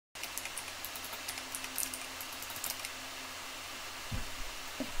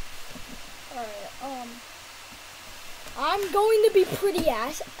I'm going to be pretty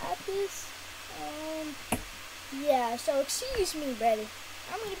ass at this. Yeah, so excuse me, buddy.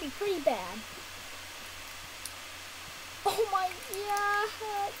 I'm going to be pretty bad. Oh my god.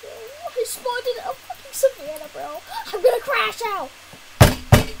 I spawned in a fucking savannah, bro. I'm going to crash out.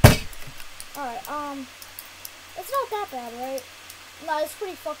 Alright, it's not that bad, right? No, it's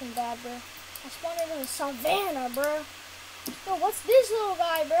pretty fucking bad, bro. I spawned in a savannah, bro. Yo, what's this little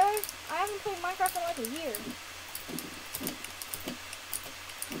guy, bro? I haven't played Minecraft in like a year.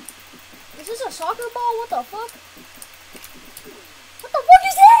 Is this a soccer ball? What the fuck? What the fuck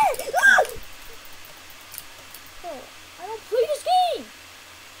is that? Ah! Yo, I don't play this game.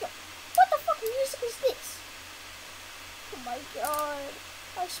 Yo, what the fuck music is this? Oh my god.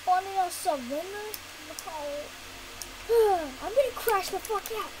 I spawned in a savannah? Oh. I'm gonna crash the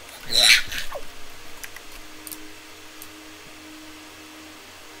fuck out.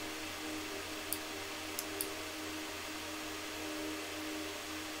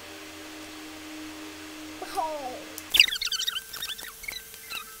 Oh.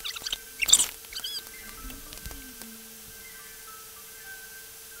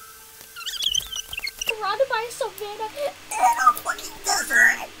 Surrounded by a savannah and a fucking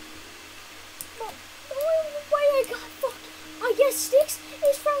desert. But the only way I got I guess sticks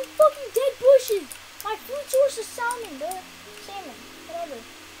is from fucking dead bushes. My food source is salmon, bro. Salmon, whatever.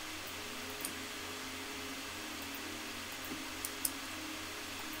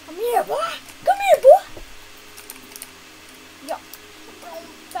 Come here, boy. Come here, boy. Yo.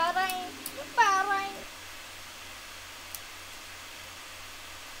 Bang.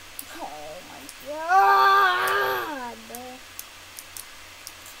 Oh my god, bro.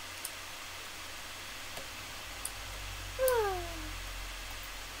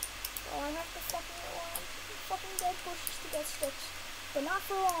 Oh, I have to fucking go on fucking dead bushes to get sticks. But not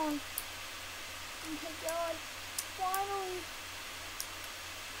for long. Oh my god. Finally.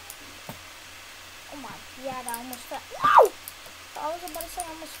 Oh my god, I almost fell. No! I was about to say I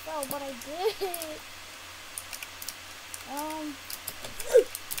almost fell, but I did.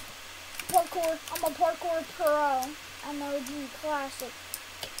 Parkour. I'm a parkour pro. MOG classic.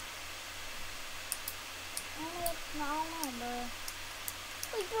 I don't know, bro.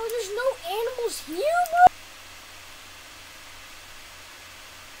 Like, bro, there's no animals here, bro.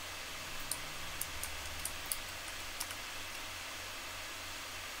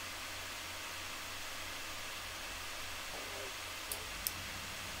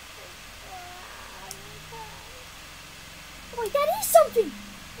 Wait, that is something.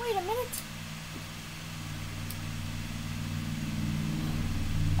 Wait a minute.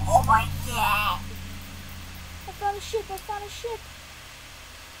 Oh my god. I found a ship.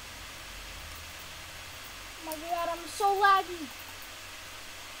 Oh my god, I'm so laggy.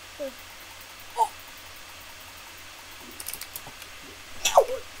 Okay. Oh.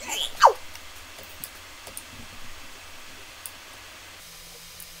 Ow.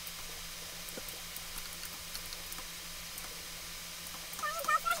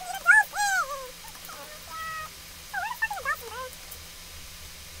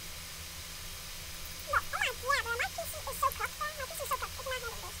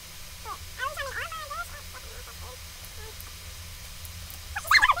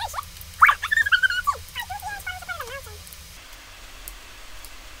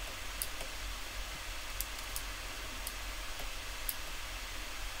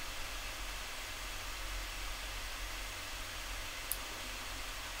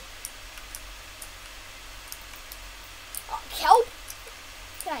 Kelp?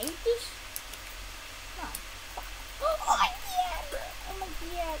 Can I eat this? No. Oh my god! Oh my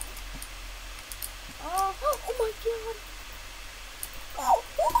god! Oh my god! Oh,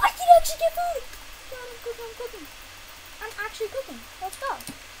 I can actually get food! God, I'm cooking. I'm actually cooking. Let's go.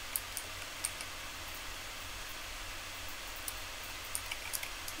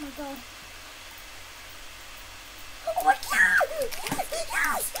 Oh my god. Oh my god!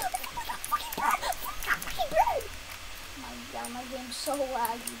 Yes! I got fucking bread! Oh my god, my game's so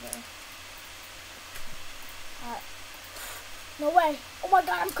laggy, bro. Alright. No way. Oh my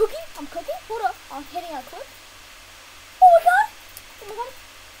god, I'm cooking. Hold up. I'm hitting a clip. Oh my god.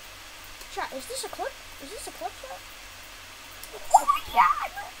 Chat, is this a clip? Chat? Oh my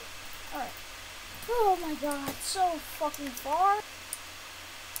god. Alright. Oh my god, so fucking far.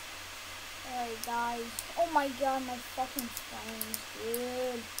 Alright, guys. Oh my god, my fucking frames,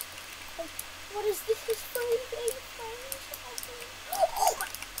 dude. Like, what is this? This 38 frames? Oh my.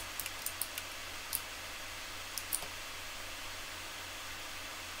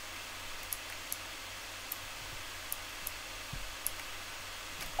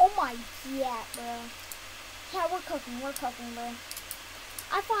 Oh my god, bro. Yeah, we're cooking, bro.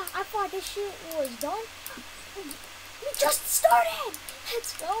 I thought this shit was done. We just started!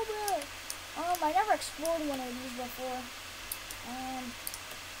 Let's go, bro. I never explored one of these before.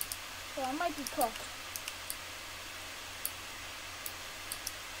 So I might be cooked.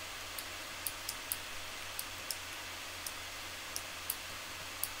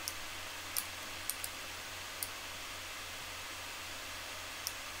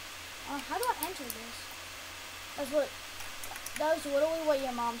 How do I enter this? That was literally what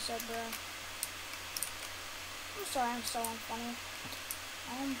your mom said, bro. I'm sorry, I'm so unfunny.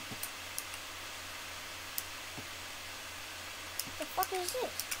 What the fuck is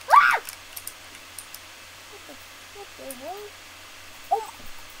this? Ah! What the hell?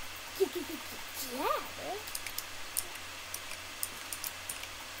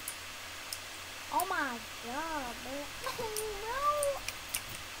 Oh my... Yeah, bro. Oh my god, bro. No.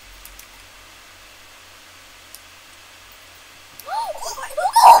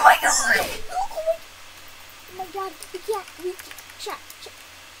 Oh my god! Oh my god, chat, we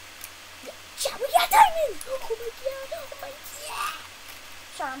got diamonds! Oh my god!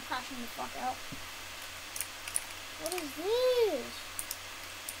 Sorry, I'm crashing the fuck out. What is this?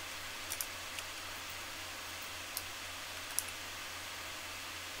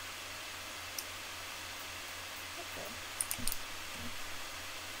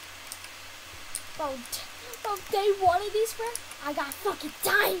 Bro, day one of these, bro, I got fucking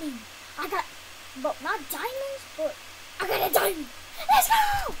diamonds. But not diamonds, but I got a diamond. Let's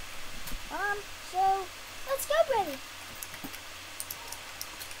go! So, let's go, buddy.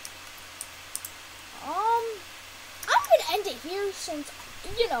 I'm gonna end it here since,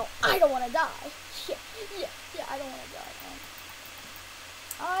 you know, I don't want to die. Yeah, I don't want to die.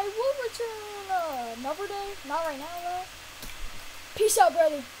 I will return another day. Not right now, though. Peace out,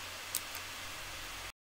 brother.